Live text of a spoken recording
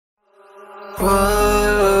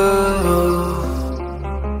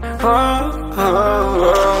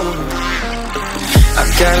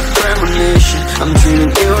Got a premonition, I'm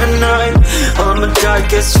dreaming you and I. All my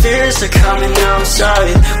darkest fears are coming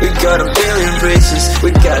outside. We got a billion races,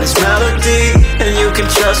 we got this melody, and you can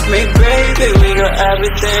trust me, baby, we got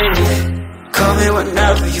everything. Call me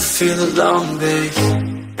whenever you feel alone, babe,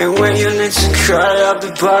 and when you need to cry, I'll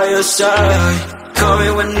be by your side. Call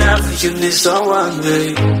me whenever you need someone,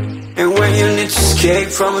 babe, and when you need to escape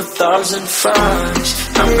from 1,000 fires.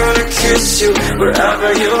 I'm gonna kiss you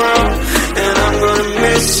wherever you are, and I'm gonna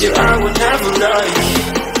miss you, I will never lie.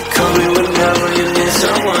 Call me whenever you need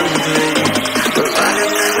someone, babe. We're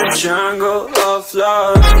running in the jungle of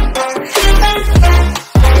love.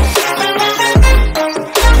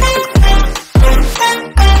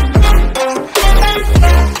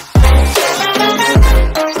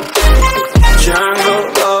 Jungle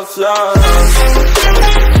of love.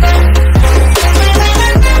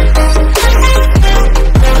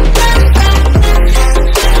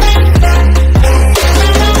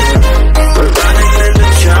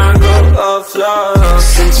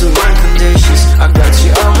 Listen to my conditions, I got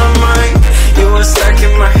you on my mind. You were stuck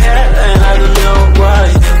in my head and I don't know why.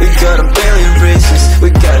 We got a billion races, we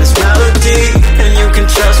got this melody, and you can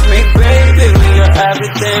trust me, baby, we got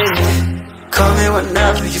everything. Call me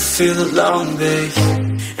whenever you feel alone, babe,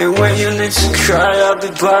 and when you need to cry, I'll be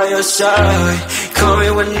by your side. Call me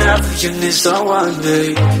whenever you need someone,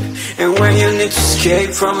 babe, and when you need to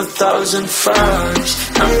escape from 1,000 fires.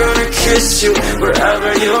 I'm gonna kiss you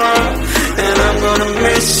wherever you are, and I'm gonna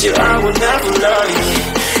miss you, I will never lie.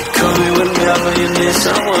 Call me whenever you need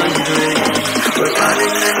someone, babe. We're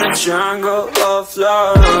running in the jungle of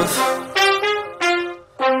love.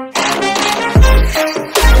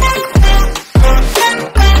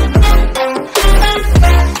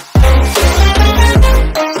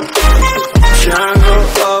 Jungle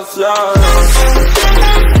of love.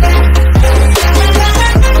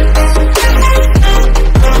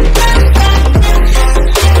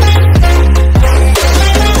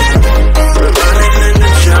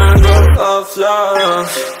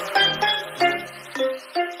 Love.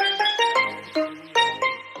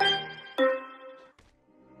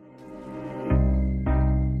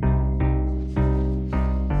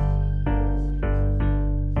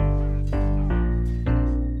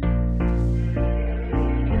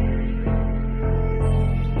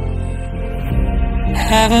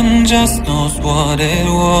 Heaven just knows what it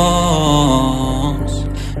wants.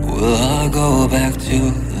 Will I go back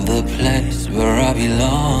to the place where I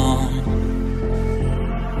belong?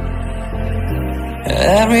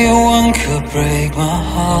 Everyone could break my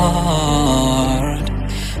heart,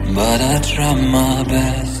 but I try my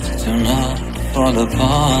best to not fall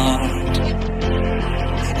apart.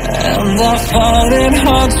 And I find it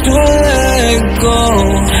hard to let go.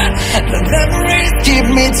 The memories keep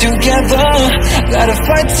me together. Gotta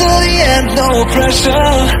fight till the end, no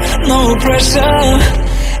pressure, no pressure.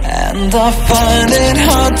 And I find it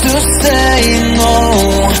hard to say no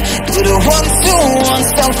to the ones who want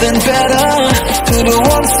something better, to the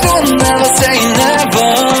ones who never say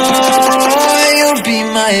never. You'll be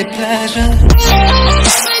my pleasure.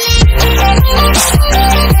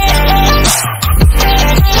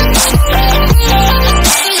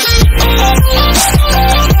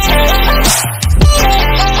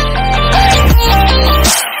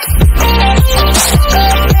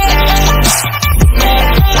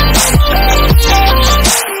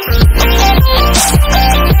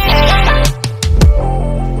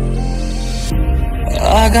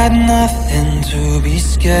 I got nothing to be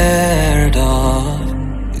scared of,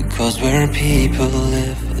 because where people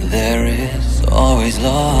live, there is always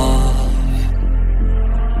love.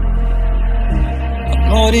 I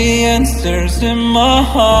know the answers in my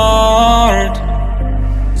heart,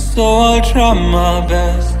 so I'll try my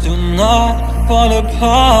best to not fall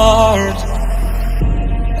apart.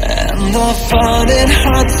 And I find it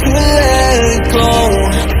hard to let go.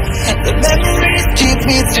 The memories keep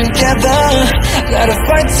me together. Gotta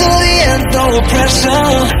fight till the end, no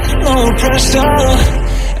pressure, no pressure.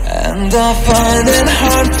 And I find it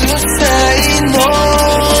hard to say no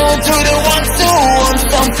to the ones who want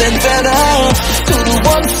something better, to the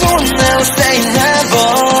ones who never say never.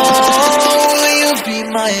 Will you be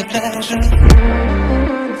my pleasure?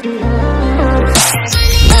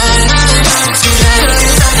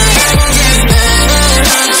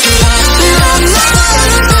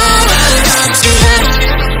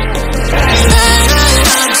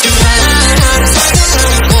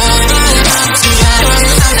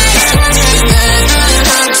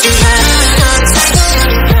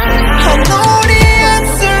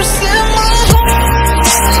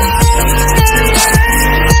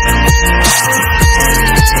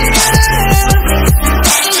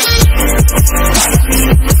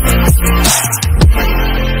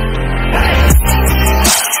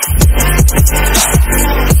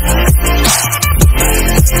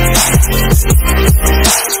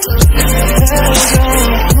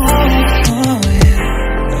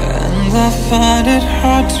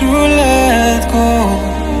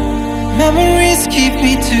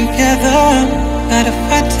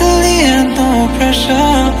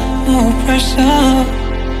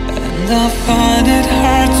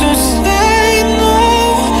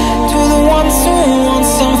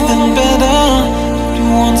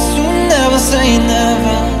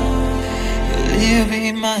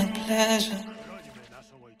 my pleasure.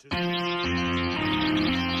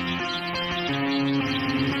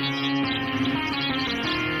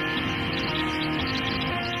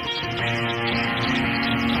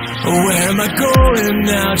 Where am I going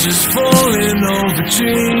now? Just falling over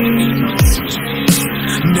dreams.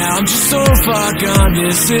 Now I'm just so far gone,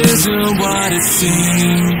 this isn't what it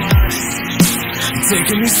seems.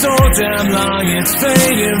 Taking me so damn long, it's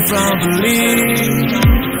fading from belief.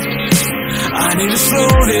 I need to slow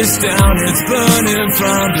this down, it's burning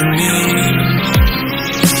from beneath.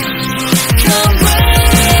 Come break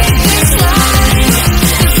this line,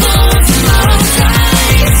 fall tomorrow's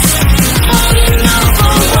tides, holding on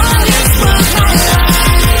for what is worth my life.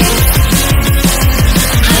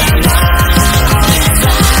 I'm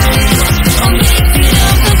outside, I'll make it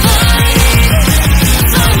up the vine,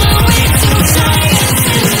 find my way to giants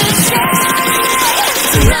in the sky.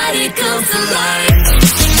 Tonight it comes to life.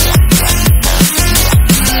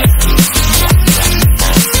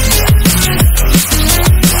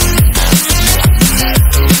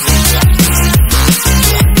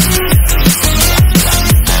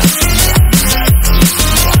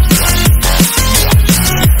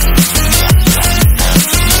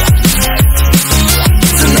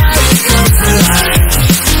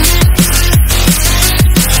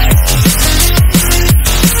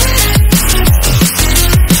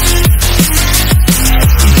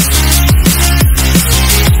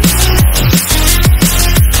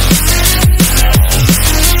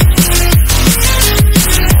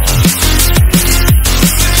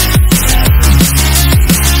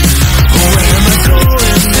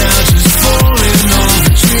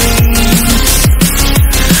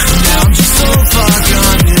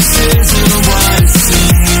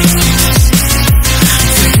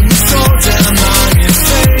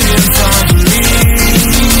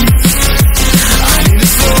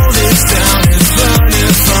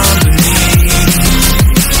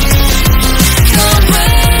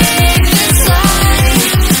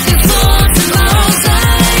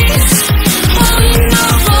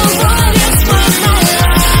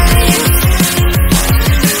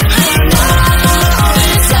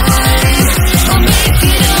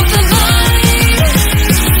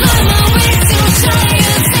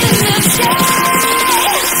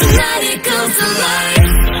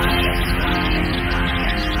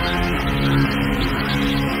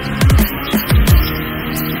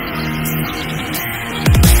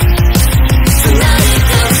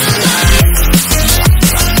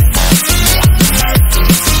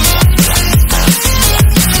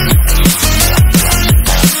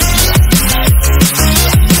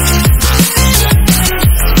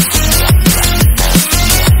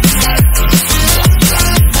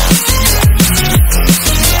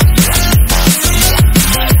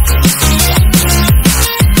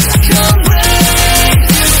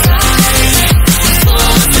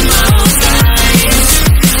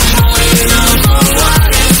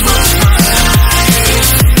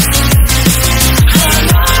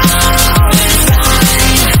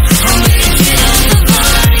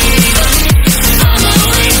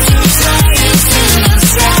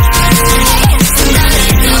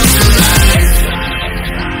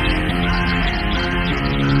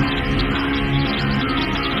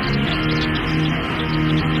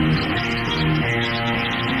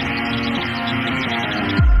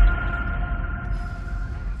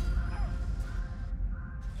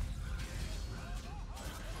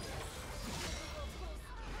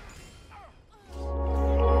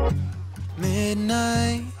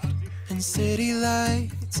 Midnight and city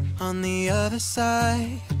lights on the other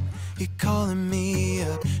side. You're calling me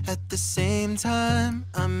up at the same time.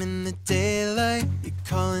 I'm in the daylight. You're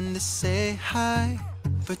calling to say hi,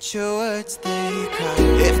 but your words, they cry.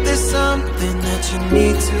 If there's something that you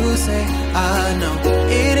need to say, I know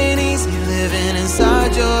it ain't easy living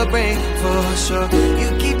inside your brain, for sure. You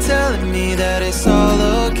keep telling me that it's all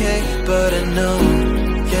okay, but I know,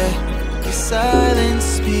 yeah, your silence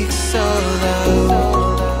speaks so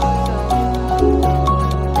loud.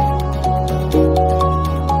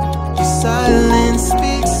 Your silence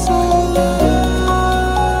speaks so loud,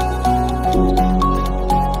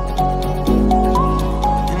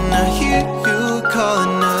 and I hear you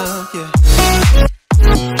calling out, yeah.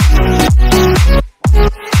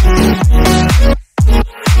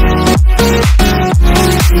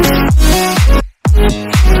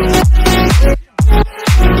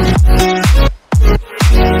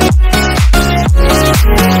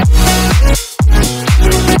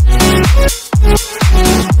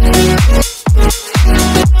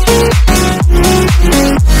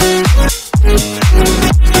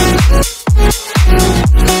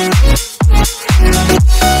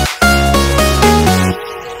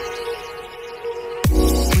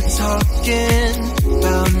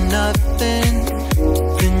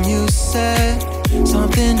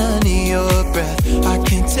 breathing under your breath. I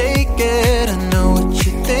can't take it, I know what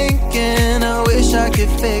you're thinking. I wish I could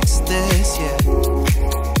fix this, yeah.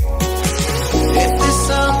 If there's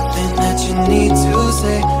something that you need to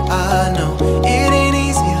say,